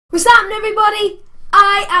What's happening, everybody?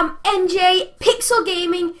 I am NJ Pixel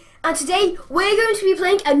Gaming, and today we're going to be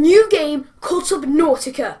playing a new game called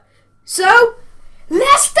Subnautica. So,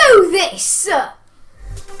 let's do this!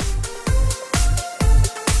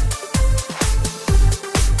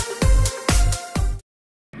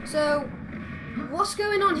 So, what's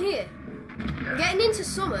going on here? We're getting into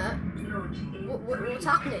summer. What's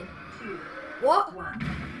happening? What?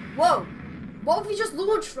 Whoa! What have we just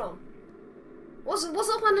launched from? What's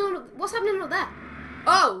happening up there?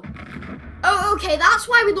 Oh, okay, that's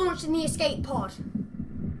why we launched in the escape pod.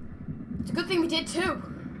 It's a good thing we did too.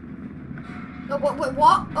 Oh,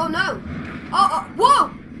 what? Oh no! Whoa!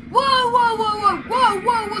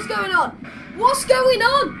 What's going on? What's going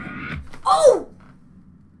on? Oh!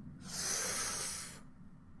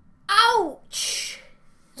 Ouch!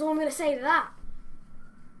 That's all I'm gonna say to that.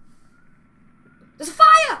 There's a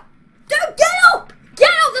fire! Dude, get up! Get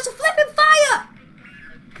up! There's a flipping fire!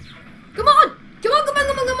 Come on!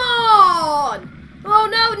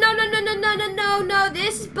 Oh no,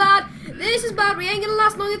 this is bad. This is bad. We ain't gonna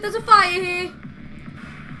last long if there's a fire here.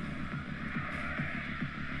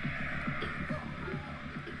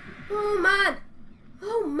 Oh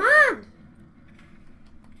man.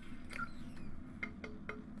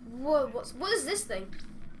 Whoa, what is this thing?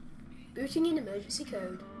 Booting in emergency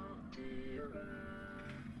code.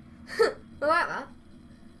 I like that.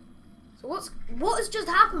 So what has just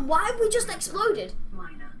happened? Why have we just exploded?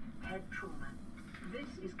 Minor head trauma.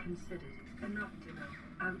 This is considered an optimal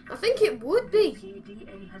outcome. I think it would be.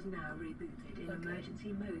 PDA has now rebooted in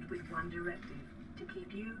emergency mode with one directive: to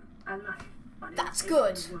keep you alive. That's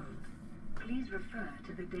good. Please refer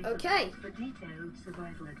to the data Okay. for detailed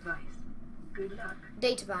survival advice. Good luck.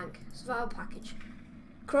 Databank survival package.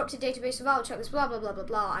 Corrupted database survival checklist. Blah blah blah blah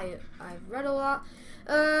blah. I've read all that.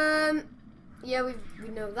 Yeah, we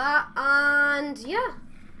know that, and yeah.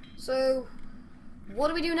 So, what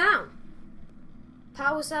do we do now?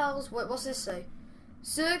 Power cells. What's this say?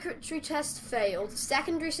 Circuitry test failed.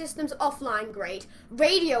 Secondary systems offline. Great.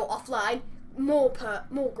 Radio offline. More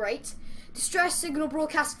great. Distress signal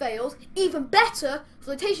broadcast failed. Even better.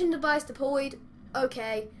 Flotation device deployed.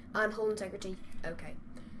 Okay. And hull integrity. Okay.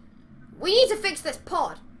 We need to fix this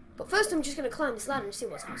pod. But first, I'm just gonna climb this ladder and see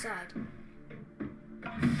what's outside.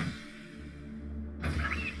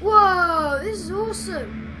 Whoa, this is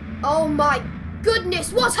awesome. Oh my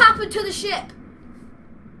goodness, what's happened to the ship?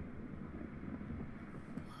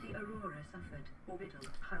 The Aurora suffered orbital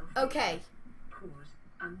hull. Okay. Cause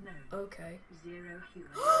unknown. Okay. Zero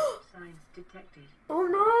human signs detected. Oh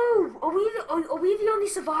no, are we the only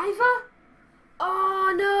survivor?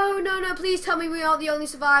 Oh no, please tell me we aren't the only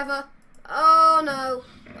survivor. Oh no,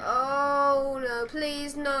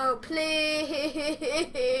 please, no, please.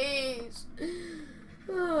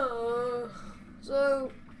 Oh.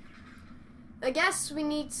 So, I guess we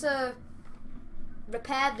need to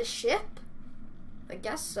repair the ship. I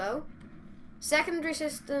guess so. Secondary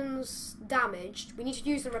systems damaged. We need to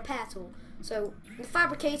use the repair tool. So, the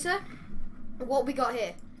fabricator. What we got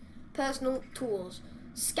here? Personal tools.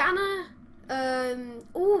 Scanner.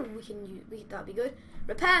 Oh, we can use. That'd be good.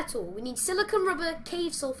 Repair tool. We need silicon, rubber,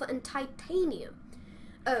 cave sulfur, and titanium.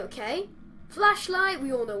 Okay. Flashlight,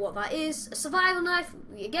 we all know what that is. A survival knife,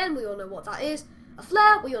 again, we all know what that is. A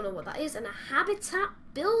flare, we all know what that is. And a habitat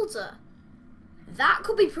builder. That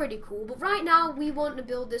could be pretty cool, but right now we want to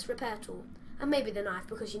build this repair tool. And maybe the knife,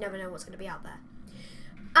 because you never know what's going to be out there.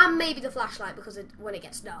 And maybe the flashlight, because when it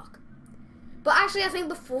gets dark. But actually, I think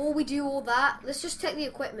before we do all that, let's just take the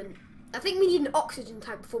equipment. I think we need an oxygen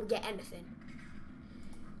tank before we get anything.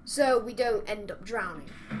 So we don't end up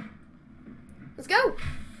drowning. Let's go.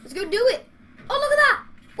 Let's go do it. Oh, look at that!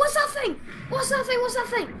 What's that thing? What is that?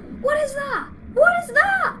 What is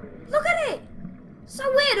that? Look at it! So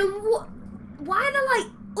weird. And why are there like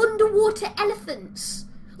underwater elephants?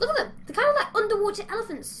 Look at them. They're kind of like underwater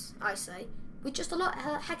elephants, I say, with just a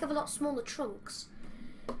heck of a lot smaller trunks.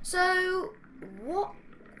 So what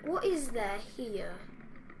is there here?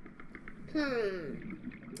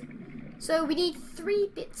 So we need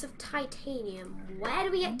 3 bits of titanium. Where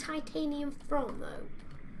do we get titanium from, though?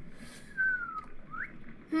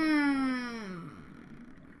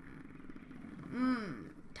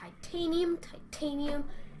 Titanium.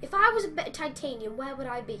 If I was a bit of titanium, where would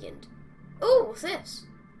I begin? Oh, what's this?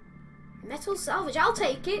 Metal salvage. I'll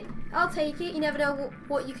take it. You never know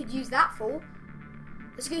what you could use that for.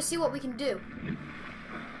 Let's go see what we can do.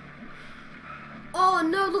 Oh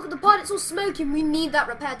no, look at the pod, it's all smoking. We need that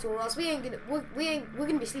repair tool, or else we're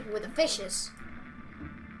gonna be sleeping with the fishes.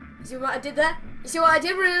 You see what I did there? You see what I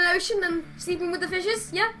did? We're in an ocean and sleeping with the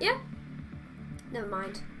fishes? Yeah? Never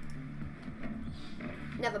mind.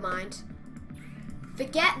 Never mind.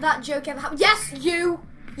 Forget that joke ever happened. Yes, you!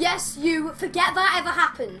 Yes, you! Forget that ever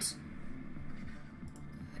happened.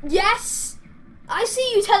 Yes! I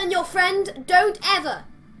see you telling your friend, don't ever.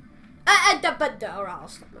 Alright, I'll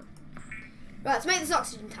stop now. Right, let's make this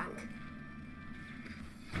oxygen tank.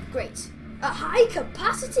 Great. A high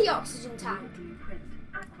capacity oxygen tank.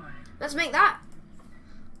 Let's make that.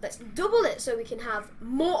 Let's double it so we can have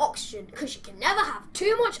more oxygen, because you can never have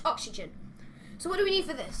too much oxygen. So what do we need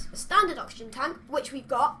for this? A standard oxygen tank, which we've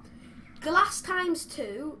got. Glass times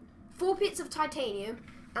 2, 4 bits of titanium,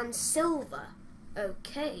 and silver.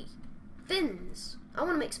 Okay. Fins. I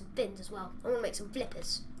want to make some fins as well. I want to make some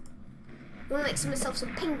flippers. I want to make myself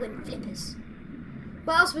some penguin flippers.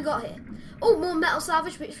 What else we got here? Oh, more metal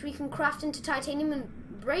salvage, which we can craft into titanium and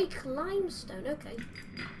break limestone. Okay.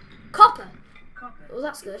 Copper. Oh,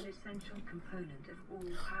 that's good.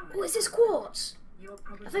 Oh, is this quartz?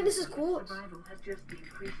 I think this is quartz.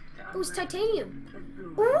 Oh, it's titanium.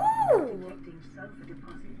 Ooh.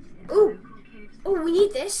 Ooh. Oh, we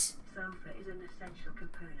need this. Sulfur is an essential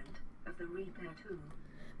component of the repair tool.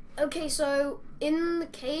 Okay, so in the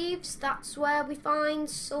caves, that's where we find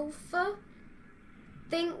sulfur. I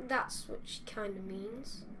think that's what she kind of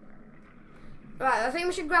means. Right, I think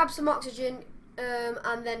we should grab some oxygen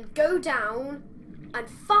and then go down and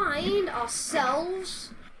find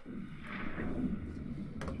ourselves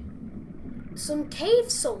some cave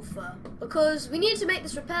sulfur, because we need to make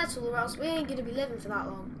this repair tool or else we ain't going to be living for that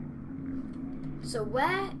long. So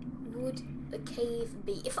where would a cave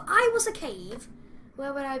be? If I was a cave,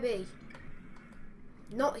 where would I be?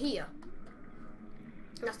 Not here.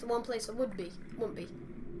 That's the one place I would be. Wouldn't be.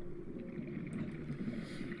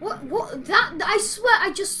 What? That? I swear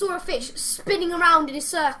I just saw a fish spinning around in a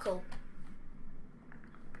circle.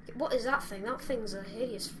 What is that thing? That thing's a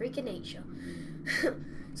hideous freak of nature.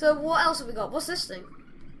 So what else have we got? What's this thing?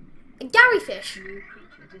 A Gary fish.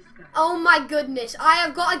 Oh my goodness! I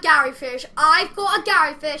have got a Gary fish. I've got a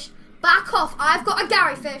Gary fish. Back off! I've got a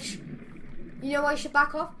Gary fish. You know why I should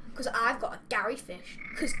back off? Because I've got a Gary fish.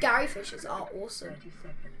 Because Gary fishes are awesome. 30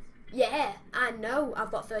 seconds. Yeah, I know.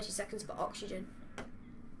 I've got 30 seconds for oxygen.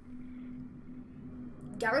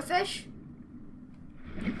 Gary fish,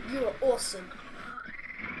 you are awesome.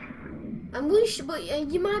 And we should, but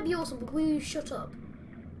you might be awesome, but will you shut up?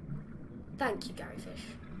 Thank you, Gary fish.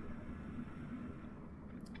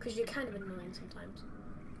 Because you're kind of annoying sometimes.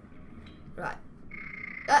 Right.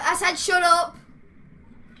 I said shut up!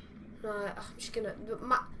 Right, I'm just gonna...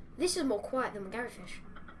 this is more quiet than my Gary fish.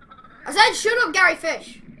 I said shut up, Gary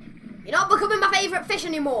fish! You're not becoming my favourite fish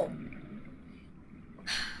anymore.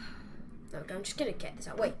 Okay, I'm just gonna get this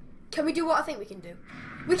out. Wait, can we do what I think we can do?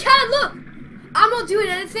 We can, look! I'm not doing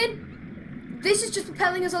anything. This is just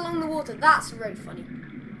propelling us along the water. That's very funny.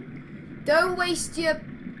 Don't waste your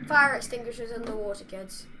fire extinguishers in the water,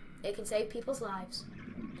 kids. It can save people's lives.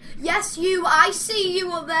 Yes, you! I see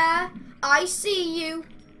you up there! I see you!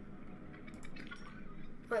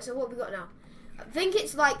 Right, so what have we got now? I think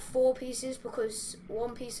it's like 4 pieces, because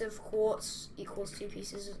 1 piece of quartz equals 2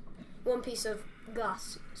 pieces. 1 piece of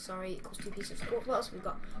glass, sorry, equals 2 pieces of quartz. What else have we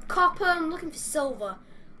got? Copper, I'm looking for silver.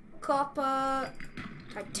 Copper,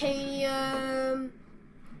 titanium,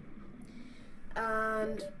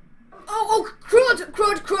 and... Oh, crud!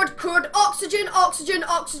 Oxygen!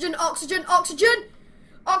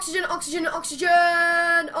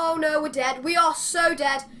 Oh no, we're dead. We are so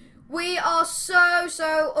dead. We are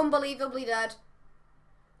so unbelievably dead.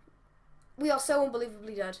 We are so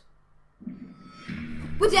unbelievably dead.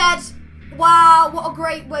 We're dead. Wow, what a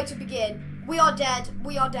great way to begin. We are dead.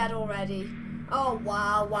 We are dead already. Oh,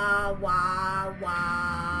 wow.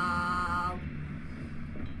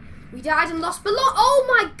 We died and lost below. Oh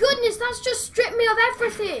my goodness, that's just stripped me of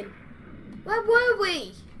everything. Where were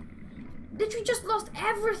we? Literally just lost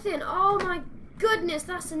everything. Oh my goodness,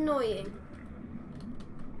 that's annoying.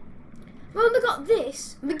 We've only got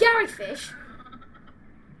this, Gary fish,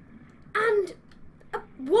 and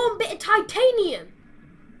 1 bit of titanium.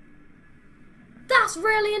 That's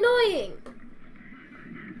really annoying.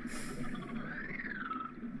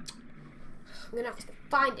 I'm gonna have to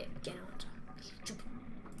find it again.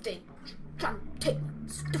 Thing. Try and take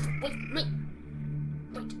stuff away from me.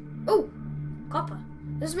 Wait. Oh, copper.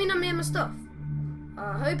 Does this mean I'm near my stuff?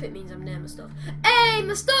 I hope it means I'm near my stuff. Hey,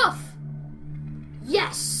 my stuff!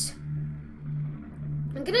 Yes!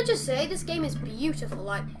 I'm gonna just say this game is beautiful.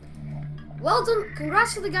 Like, well done.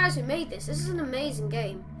 Congrats to the guys who made this. This is an amazing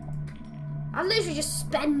game. I literally just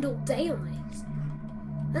spend all day on this.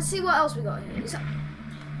 Let's see what else we got here. Is that...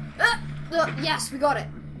 yes, we got it.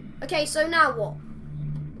 Okay, so now what?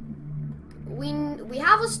 We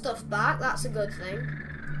have our stuff back. That's a good thing.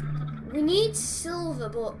 We need silver,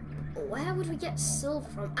 but where would we get silver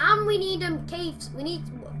from? And we need caves. We need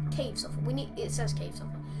cave sulfur. It says cave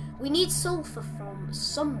sulfur. We need sulfur from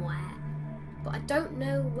somewhere, but I don't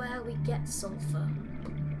know where we get sulfur.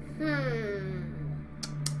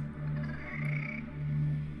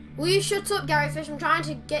 Will you shut up, Gary Fish? I'm trying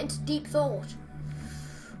to get into deep thought.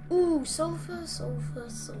 Ooh, sulfur, sulfur,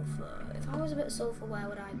 sulfur. If I was a bit of sulfur, where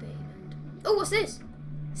would I be? And oh, what's this?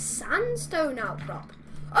 Sandstone outcrop.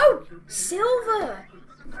 Oh, silver.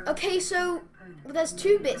 Okay, so there's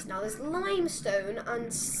two bits now. There's limestone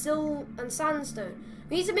and sandstone.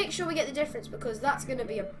 We need to make sure we get the difference because that's going to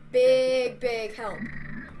be a big, big help.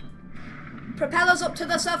 Propel us up to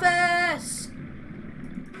the surface.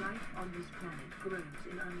 Life on this planet grows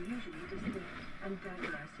in unusually distinct and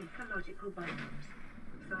diverse ecological biomes.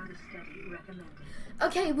 Further study recommended.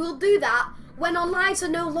 Okay, we'll do that when our lives are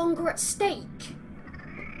no longer at stake.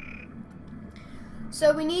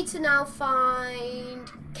 So we need to now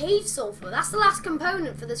find cave sulfur. That's the last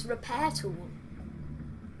component for this repair tool.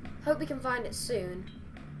 Hope we can find it soon.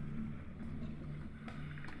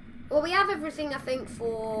 Well, we have everything, I think,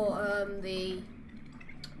 for the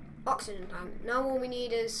oxygen tank. Now all we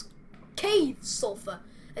need is cave sulfur.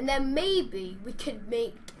 And then maybe we could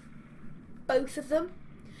make both of them.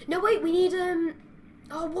 No, wait, we need,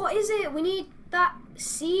 oh, what is it? We need that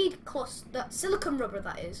seed cluster, that silicon rubber,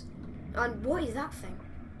 that is. And what is that thing?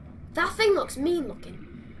 That thing looks mean looking.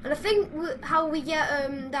 And I think how we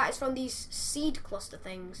get that is from these seed cluster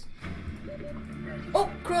things. Oh,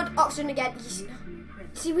 crud, oxygen again.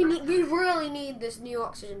 See, we really need this new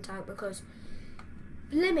oxygen tank because,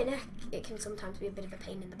 blimey neck, it can sometimes be a bit of a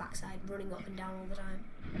pain in the backside, running up and down all the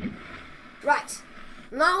time. Right,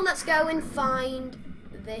 now let's go and find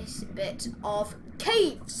this bit of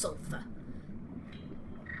cave sulfur.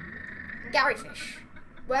 Gary Fish,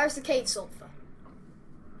 where's the cave sulfur?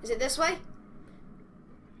 Is it this way?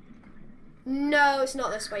 No, it's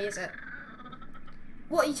not this way, is it?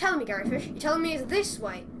 What are you telling me, Gary Fish? You're telling me it's this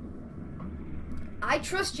way? I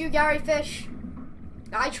trust you, Gary Fish.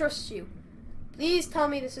 I trust you. Please tell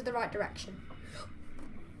me this is the right direction.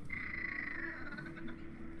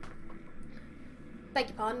 Beg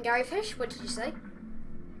your pardon, Gary Fish. What did you say?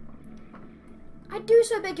 I do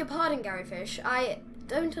so beg your pardon, Gary Fish. I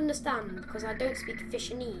don't understand because I don't speak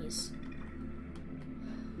Fishanese.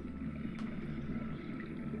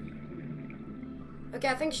 Okay,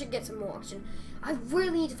 I think I should get some more oxygen. I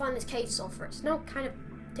really need to find this cave sulfur. It's now kind of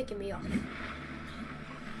ticking me off.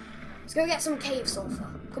 Let's go get some cave sulfur.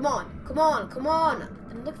 Come on, come on, come on. I've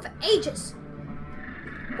been looking for ages.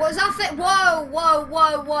 What is that thing? Whoa, whoa,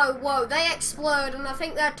 whoa, whoa, whoa. They explode and I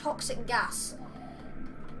think they're toxic gas.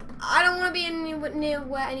 I don't want to be near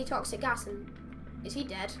where any toxic gas. And is he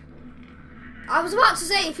dead? I was about to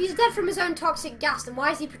say, if he's dead from his own toxic gas, then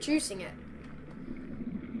why is he producing it?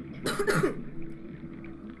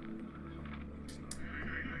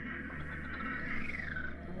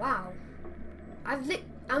 Wow. I'm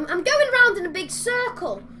going around in a big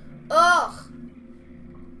circle. Ugh.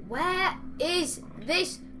 Where is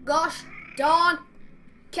this gosh darn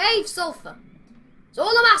cave sulfur? That's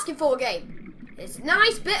all I'm asking for, game. It's a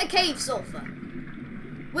nice bit of cave sulfur.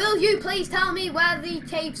 Will you please tell me where the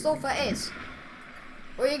cave sulfur is?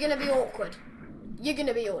 Or are you going to be awkward? You're going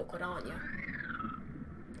to be awkward, aren't you?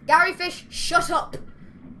 Gary Fish, shut up.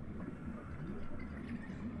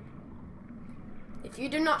 If you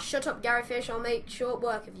do not shut up, Gary Fish, I'll make short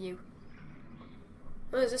work of you.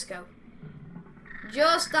 Where does this go?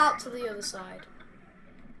 Just out to the other side.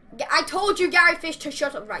 I told you, Gary Fish, to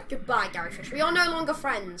shut up. Right, goodbye, Gary Fish. We are no longer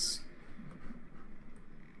friends.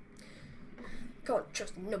 Can't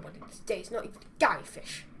trust nobody these days, not even Gary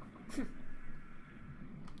Fish.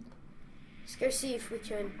 Let's go see if we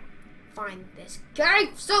can find this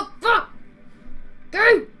cave sulfur.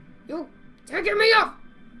 Game, you're taking me off.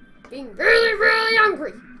 Being really, really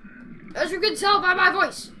angry. As you can tell by my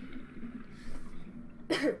voice.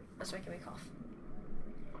 That's making me cough.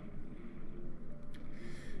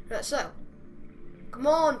 Right, so. Come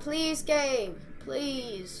on, please, game.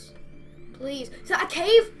 Please. Please. Is that a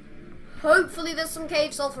cave? Hopefully there's some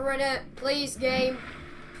cave sulfur in it. Please, game.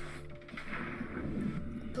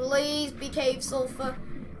 Please be cave sulfur.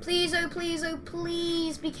 Please, oh, please, oh,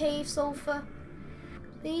 please be cave sulfur.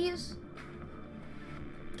 Please.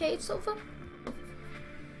 Cave sulfur?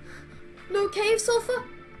 No cave sulfur?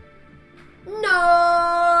 No!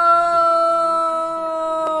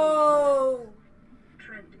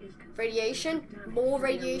 Radiation? More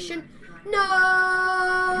radiation? No!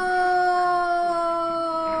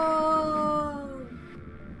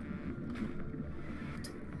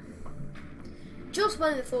 Just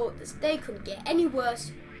when I thought this day couldn't get any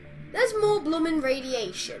worse, There's more blooming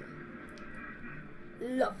radiation.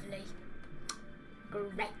 Lovely.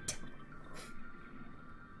 Great.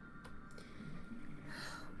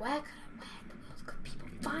 Where in the world could people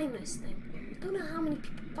find this thing? I don't know how many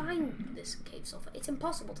people find this cave sulfur. It's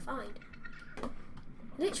impossible to find. It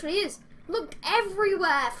literally is. Look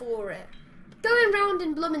everywhere for it. Going round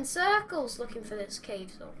in blooming circles looking for this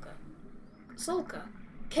cave sulfur.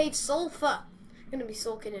 Cave sulfur. I'm going to be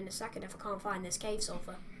sulking in a second if I can't find this cave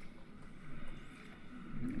sulfur.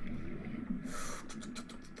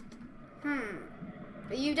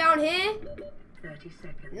 Are you down here? 30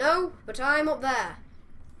 seconds. No, but I'm up there.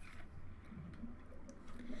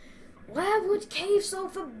 Where would cave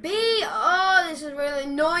sulfur be? Oh, this is really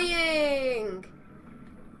annoying.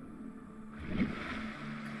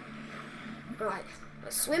 Right,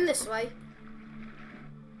 let's swim this way.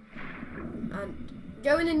 And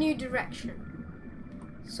go in a new direction.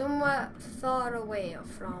 Somewhere far away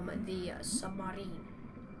from the submarine.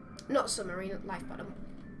 Not submarine, life bottom.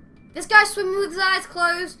 This guy's swimming with his eyes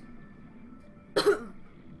closed.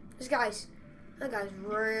 That guy's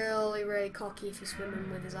really, really cocky if he's swimming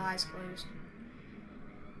with his eyes closed.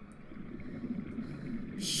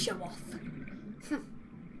 Show off.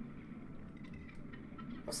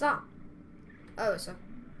 What's that? Oh, it's a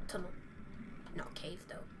tunnel. Not a cave,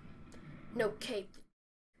 though. No cave.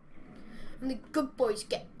 Only good boys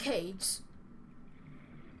get caves.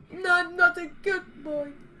 No, I'm not a good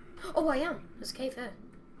boy. Oh, I am. There's a cave there.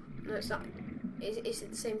 No, it's not. Is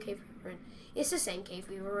it the same cave we were in? It's the same cave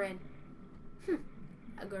we were in.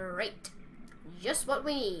 Great. Just what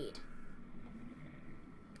we need.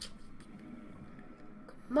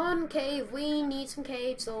 Come on, cave. We need some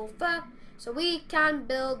cave sulfur so we can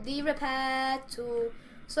build the repair tool.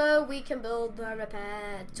 So we can build the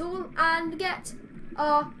repair tool and get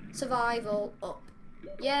our survival up.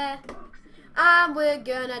 Yeah. And we're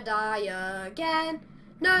gonna die again.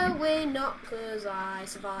 No, we're not, cause I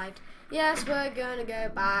survived. Yes, we're gonna go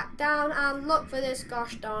back down and look for this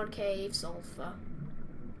gosh darn cave sulfur.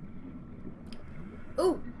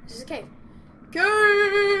 Oh, this is a cave.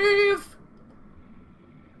 Cave!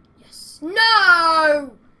 Yes.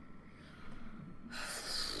 No!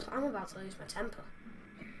 I'm about to lose my temper.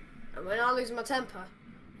 And when I lose my temper,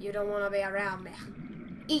 you don't want to be around me.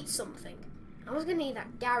 Eat something. I was gonna eat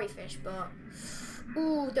that Gary fish, but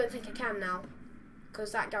ooh, don't think I can now.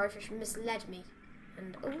 Because that Gary fish misled me.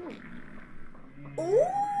 And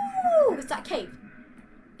ooh, is that a cave?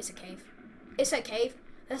 It's a cave. It's a cave.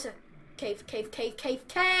 There's a cave,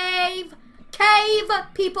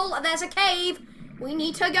 people, there's a cave. We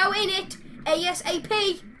need to go in it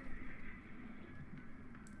ASAP.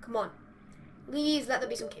 Come on. Please let there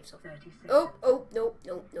be some cave sulfur. Oh, no.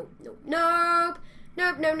 No.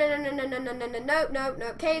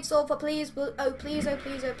 Cave sulfur, please. Oh, please,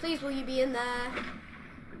 will you be in there?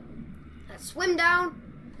 Let's swim down.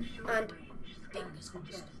 And fingers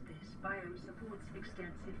crossed. This biome supports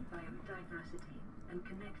extensive biodiversity and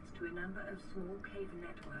connects to a number of small cave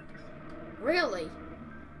networks. Really?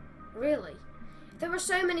 Really? If there were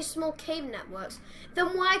so many small cave networks,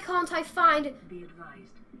 then why can't I find... Be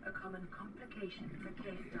advised, a common complication for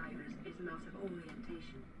cave divers is loss of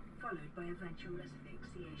orientation, followed by eventual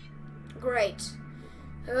asphyxiation. Great.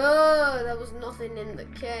 Oh, there was nothing in the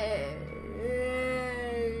cave.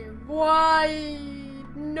 Why?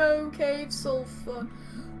 No cave sulfur.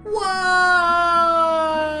 Why?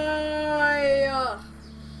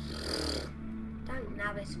 Dang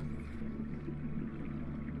nabbit.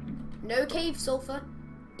 No cave sulfur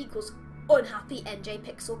equals unhappy NJ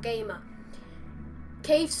Pixel Gamer.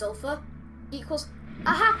 Cave sulfur equals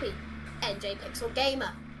a happy NJ Pixel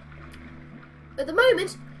Gamer. At the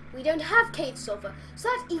moment, we don't have cave sulfur, so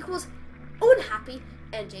that equals unhappy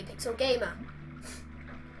NJ Pixel Gamer.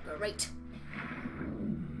 Great.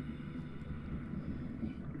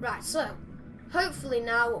 Right, so hopefully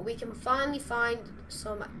now we can finally find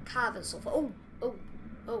some cavern sulfur. Oh,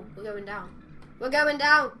 we're going down. We're going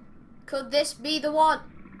down. Could this be the one?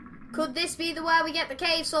 Could this be the where we get the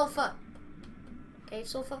cave sulfur? Cave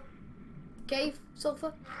sulfur? Cave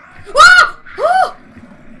sulfur? Ah! Oh!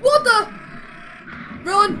 What the?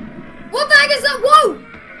 Run! What the heck is that? Whoa!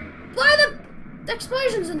 Why are the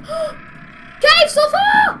explosions and cave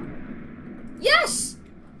sulfur! Yes!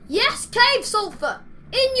 Yes, cave sulfur!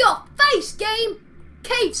 In your face, game!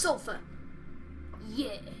 Cave sulfur!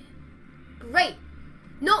 Yeah. Great.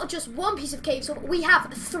 Not just one piece of cave sulfur, we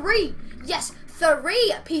have 3! Yes,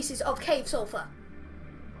 3 pieces of cave sulfur.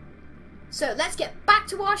 So let's get back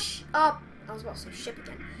to our I was about to say ship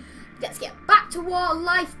again. Let's get back to our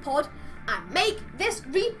life pod and make this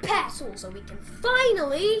repair tool so we can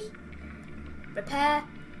finally repair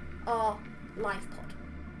our life pod.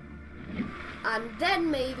 And then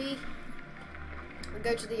maybe we'll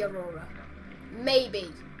go to the Aurora.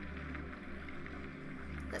 Maybe.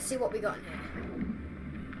 Let's see what we got in here.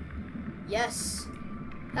 Yes.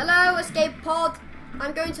 Hello, escape pod.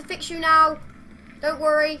 I'm going to fix you now. Don't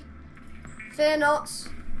worry. Fear not.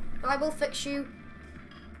 I will fix you.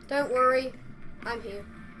 Don't worry. I'm here.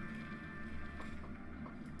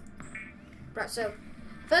 Right, so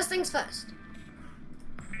first things first.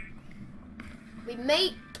 We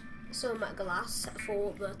make some glass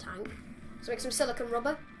for the tank. So make some silicone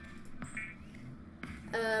rubber.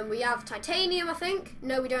 We have titanium, I think.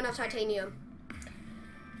 No, we don't have titanium.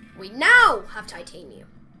 We now have titanium.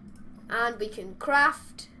 And we can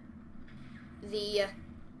craft the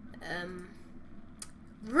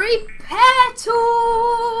repair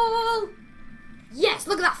tool! Yes,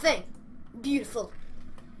 look at that thing. Beautiful.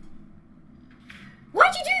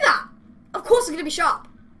 Why'd you do that? Of course it's going to be sharp.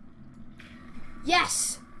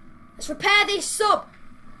 Yes. Let's repair this sub.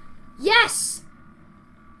 Yes.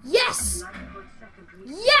 Yes.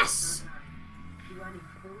 Yes.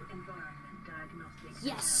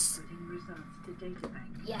 Yes.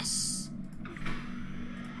 Yes.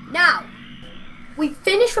 Now, we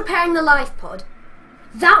finished repairing the life pod.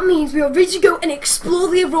 That means we are ready to go and explore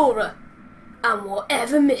the Aurora and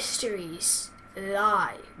whatever mysteries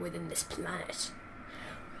lie within this planet.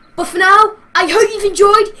 But for now, I hope you've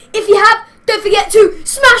enjoyed. If you have, don't forget to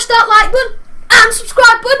smash that like button and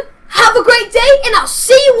subscribe button. Have a great day, and I'll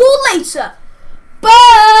see you all later.